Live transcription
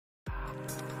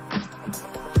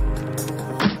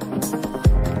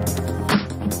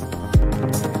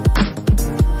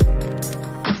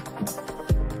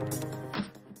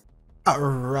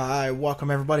Alright,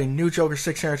 welcome everybody, New Joker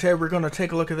 6 here. Today we're going to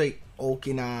take a look at the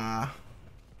Okina.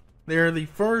 They're the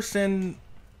first and,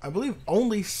 I believe,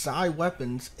 only Psi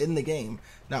weapons in the game.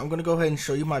 Now I'm going to go ahead and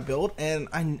show you my build, and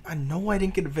I know I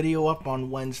didn't get a video up on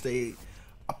Wednesday.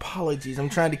 Apologies, I'm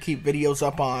trying to keep videos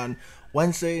up on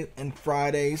Wednesday and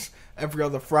Fridays. Every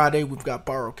other Friday we've got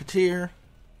Borrow Katir.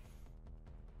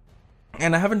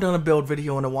 And I haven't done a build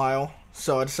video in a while,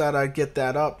 so I decided I'd get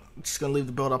that up. I'm just going to leave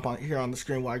the build up on here on the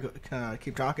screen while I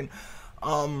keep talking.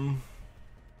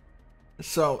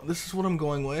 So this is what I'm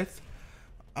going with.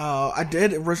 I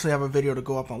did originally have a video to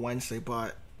go up on Wednesday,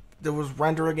 but there was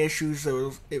rendering issues.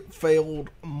 It failed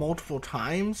multiple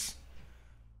times.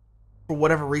 For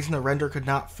whatever reason, the render could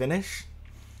not finish.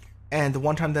 And the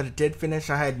one time that it did finish,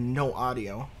 I had no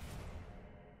audio.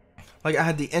 Like, I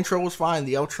had the intro was fine,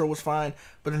 the outro was fine,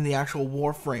 but in the actual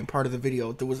Warframe part of the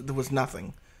video, there was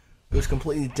nothing. It was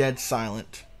completely dead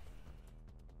silent.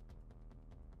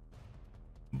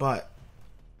 But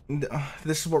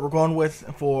this is what we're going with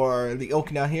for the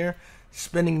Okina here.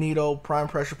 Spinning Needle, Prime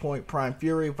Pressure Point, Prime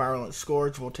Fury, Virulent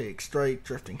Scourge, Voltaic Strike,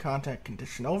 Drifting Contact,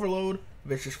 Condition Overload,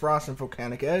 Vicious Frost, and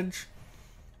Volcanic Edge.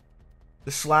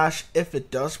 The Slash, if it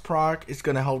does proc, is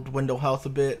going to help window health a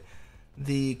bit.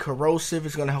 The Corrosive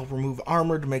is going to help remove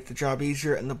armor to make the job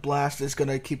easier, and the Blast is going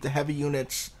to keep the heavy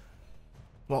units,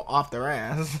 well, off their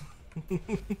ass.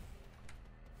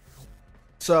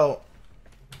 So,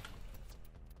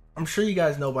 I'm sure you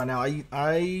guys know by now,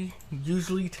 I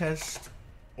usually test,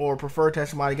 or prefer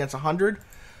testing mine against 100,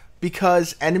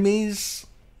 because enemies,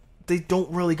 they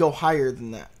don't really go higher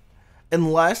than that.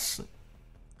 Unless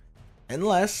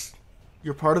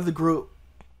you're part of the group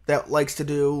that likes to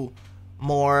do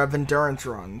more of endurance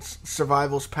runs,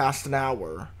 survivals past an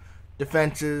hour,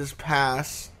 defenses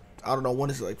past, I don't know, what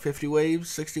is it, like 50 waves,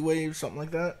 60 waves, something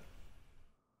like that?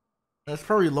 That's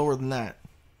probably lower than that.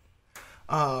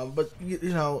 But, you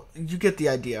know, you get the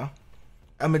idea.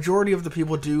 A majority of the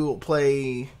people do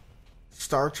play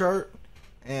Star Chart,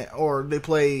 or they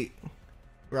play,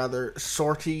 rather,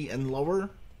 Sortie and lower.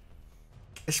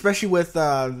 Especially with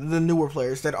the newer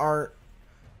players that aren't,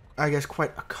 I guess,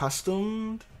 quite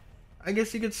accustomed, I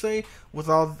guess you could say, with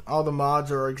all the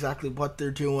mods or exactly what they're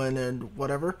doing and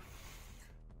whatever.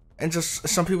 And just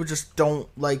some people just don't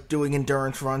like doing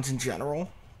endurance runs in general,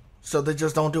 so they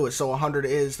just don't do it. So 100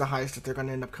 is the highest that they're going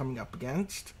to end up coming up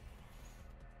against.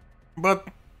 But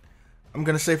I'm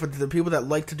going to say for the people that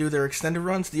like to do their extended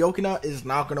runs, the Okina is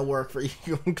not going to work for you.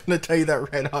 I'm going to tell you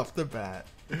that right off the bat.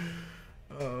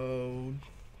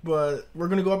 But we're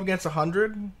going to go up against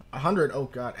 100, oh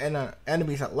god, and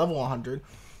enemies at level 100.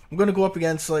 I'm going to go up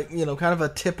against, like, you know, kind of a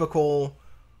typical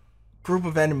group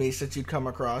of enemies that you'd come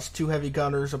across. 2 heavy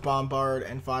gunners, a bombard,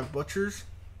 and 5 butchers.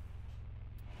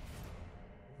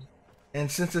 And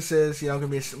since this is, you know,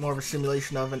 going to be more of a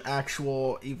simulation of an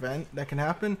actual event that can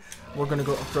happen, we're going to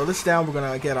go throw this down. We're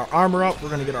going to get our armor up. We're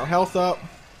going to get our health up.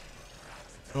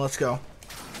 And let's go.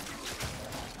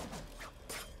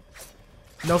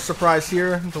 No surprise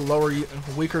here. The lower,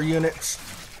 weaker units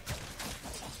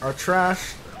are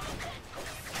trash.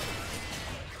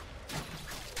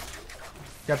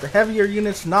 Got the heavier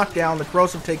units knocked down. The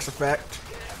corrosive takes effect.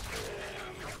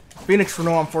 Phoenix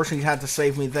Renault unfortunately had to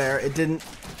save me there. It didn't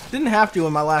have to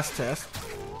in my last test.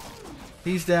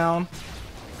 He's down.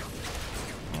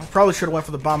 I probably should have went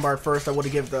for the bombard first. I would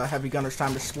have given the heavy gunners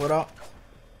time to split up.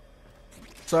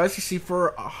 So as you see,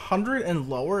 for 100 and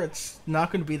lower, it's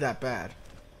not going to be that bad.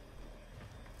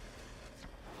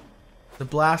 The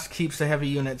blast keeps the heavy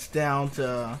units down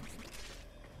to,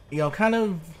 you know, kind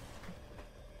of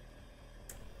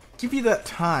give you that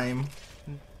time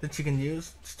that you can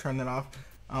use. Just turn that off.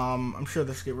 I'm sure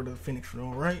this will get rid of the Phoenix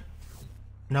Renewal, right?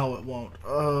 No, it won't.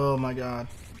 Oh my god.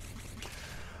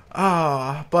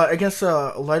 But against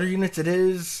lighter units, it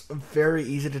is very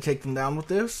easy to take them down with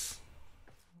this.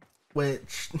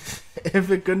 Which,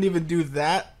 if it couldn't even do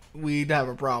that, we'd have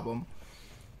a problem.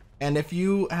 And if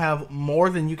you have more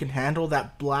than you can handle,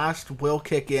 that blast will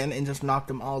kick in and just knock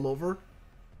them all over.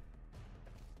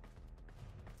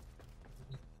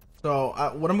 So,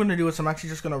 what I'm going to do is I'm actually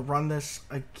just going to run this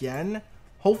again.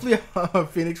 Hopefully,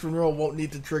 Phoenix Renewal won't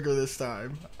need to trigger this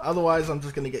time. Otherwise, I'm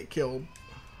just going to get killed.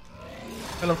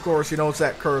 And of course, you know it's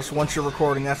that curse. Once you're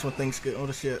recording, that's when things go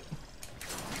to shit.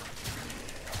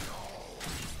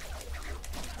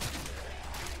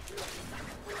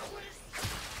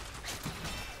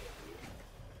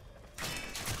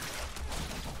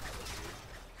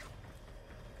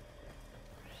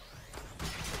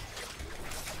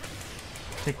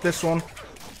 Take this one.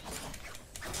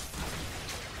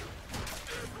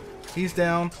 He's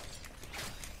down.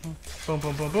 Boom,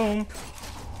 boom, boom, boom.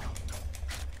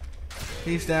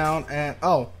 He's down, and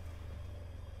oh,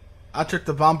 I took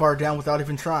the bombard down without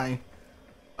even trying.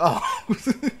 Oh,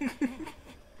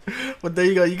 but there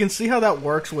you go. You can see how that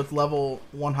works with level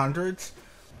 100s.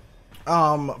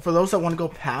 For those that want to go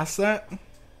past that,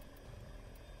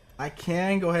 I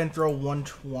can go ahead and throw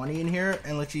 120 in here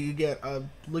and let you get a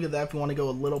look at that if you want to go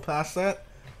a little past that.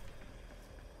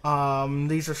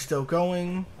 These are still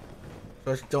going,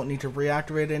 so I don't need to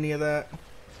reactivate any of that.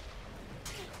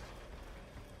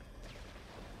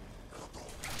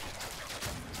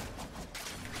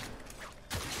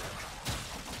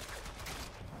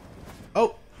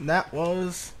 Oh, that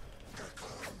was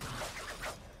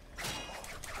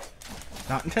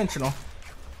not intentional.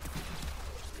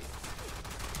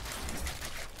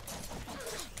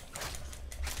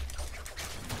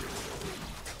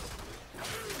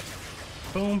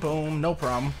 Boom, boom, no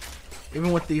problem.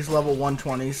 Even with these level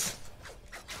 120s.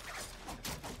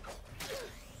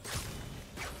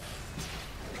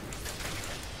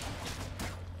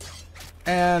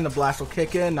 And the blast will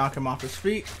kick in, knock him off his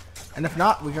feet. And if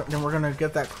not, then we're going to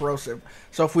get that corrosive.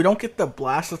 So if we don't get the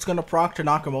blast that's going to proc to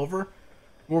knock him over,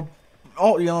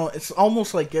 it's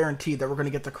almost like guaranteed that we're going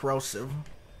to get the corrosive.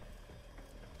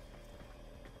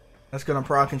 That's going to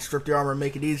proc and strip the armor and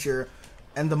make it easier.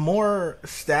 And the more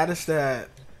status that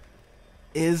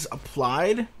is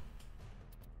applied,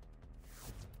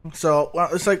 so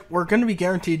it's like we're going to be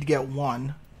guaranteed to get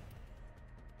 1.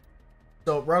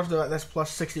 So that's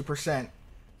plus 60%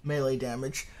 melee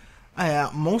damage.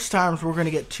 Most times we're going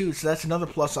to get 2, so that's another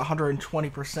plus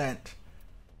 120%.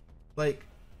 Like,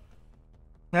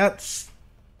 that's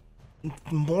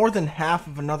more than half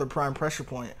of another prime pressure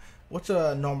point. What's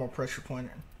a normal pressure point?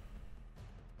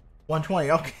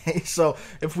 120, okay. So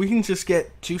if we can just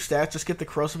get 2 stats, just get the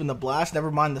corrosive and the blast,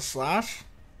 never mind the slash.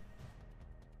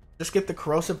 Just get the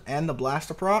corrosive and the blast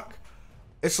to proc.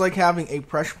 It's like having a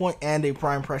pressure point and a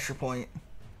prime pressure point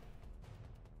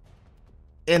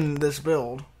in this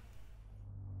build.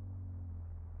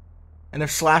 And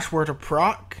if slash were to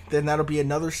proc, then that'll be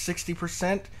another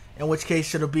 60%, in which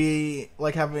case it'll be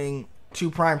like having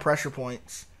 2 prime pressure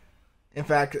points. In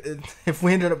fact, if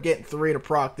we ended up getting 3 to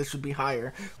proc, this would be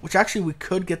higher. Which actually we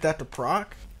could get that to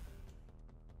proc.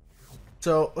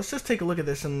 So let's just take a look at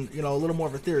this and, a little more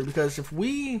of a theory. Because if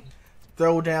we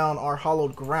throw down our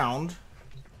hollowed ground,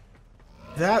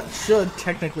 that should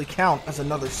technically count as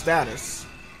another status.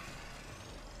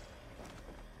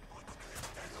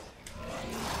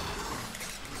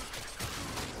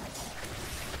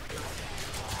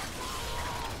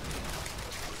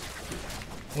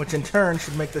 Which in turn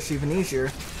should make this even easier.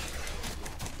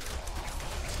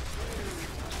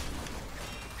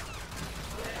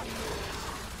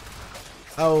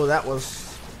 Oh, that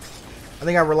was... I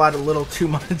think I relied a little too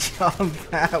much on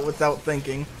that without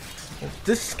thinking.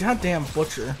 This goddamn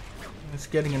butcher is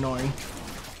getting annoying.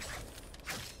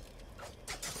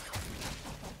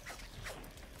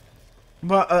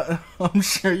 But I'm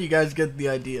sure you guys get the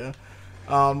idea.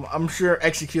 I'm sure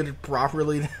executed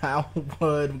properly, that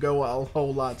would go a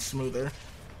whole lot smoother.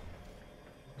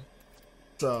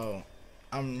 So,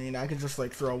 I could just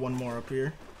throw one more up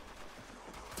here.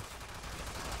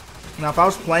 Now, if I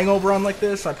was playing Oberon like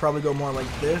this, I'd probably go more like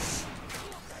this.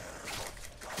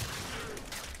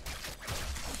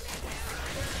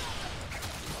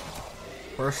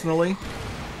 Personally.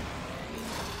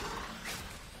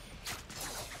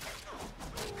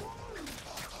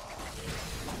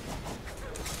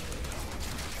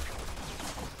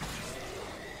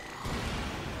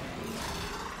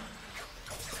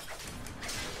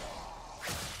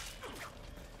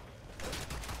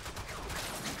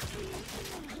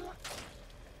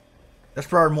 That's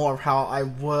probably more of how I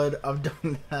would have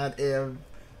done that if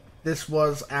this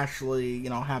was actually,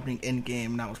 happening in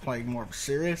game and I was playing more of a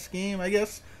serious game, I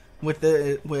guess, with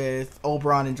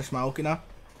Oberon and just my Okina.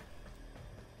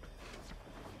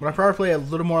 But I probably play a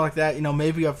little more like that.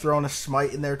 Maybe I've thrown a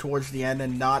smite in there towards the end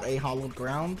and not a hollowed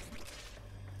ground.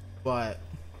 But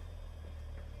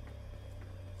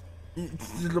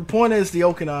the point is, the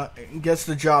Okina gets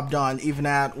the job done even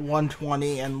at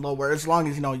 120 and lower, as long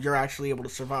as you're actually able to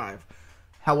survive.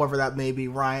 However that may be.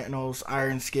 Rhino's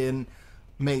Iron Skin,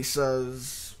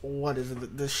 Mesa's, what is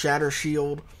it, the Shatter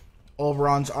Shield,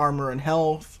 Oberon's Armor and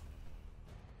Health,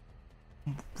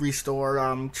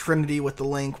 Restore, Trinity with the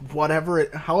Link,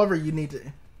 however you need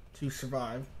to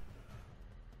survive.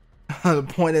 The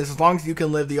point is, as long as you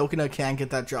can live, the Okina can get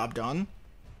that job done.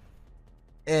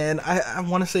 And I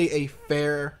want to say a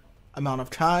fair amount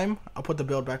of time. I'll put the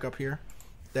build back up here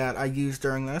that I used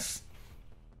during this.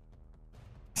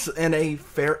 In a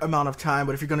fair amount of time,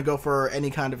 but if you're going to go for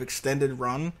any kind of extended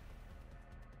run,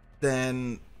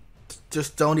 then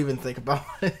Just don't even think about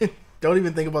it. Don't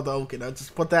even think about the Okina.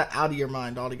 Just put that out of your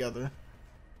mind altogether.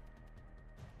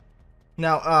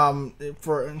 Now,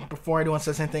 for before anyone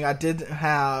says anything, I did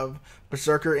have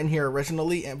Berserker in here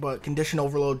originally, but Condition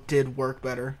Overload did work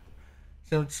better.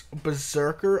 Since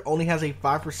Berserker only has a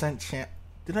 5% chance.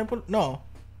 Did I put no?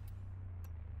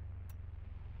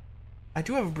 I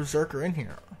do have a Berserker in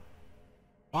here.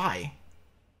 Why?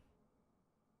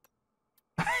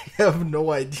 I have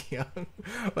no idea.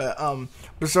 But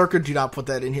Berserker, do not put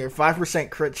that in here. 5%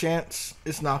 crit chance.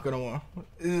 It's not gonna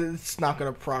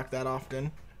proc that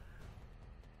often.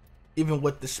 Even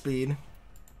with the speed.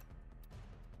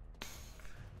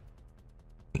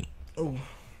 Oh.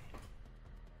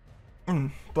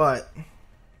 But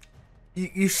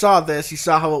you saw this. You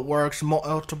saw how it works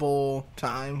multiple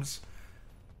times.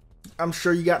 I'm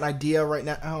sure you got an idea right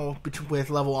now with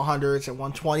level 100s and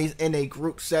 120s in a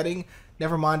group setting.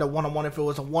 Never mind a one-on-one. If it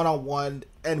was a one-on-one,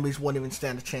 enemies wouldn't even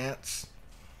stand a chance.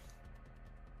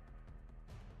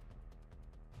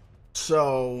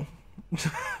 So,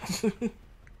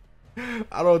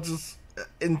 I don't just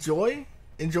enjoy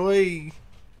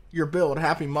your build.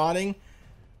 Happy modding.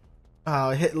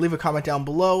 Leave a comment down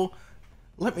below.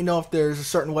 Let me know if there's a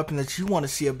certain weapon that you want to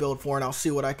see a build for, and I'll see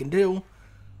what I can do.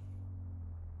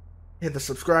 Hit the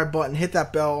subscribe button. Hit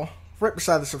that bell right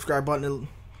beside the subscribe button.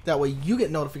 That way you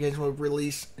get notifications when we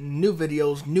release new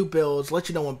videos, new builds, let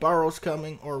you know when Borrow's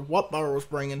coming or what Borrow's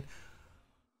bringing.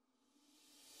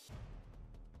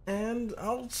 And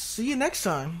I'll see you next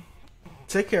time.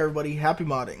 Take care, everybody. Happy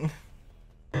modding.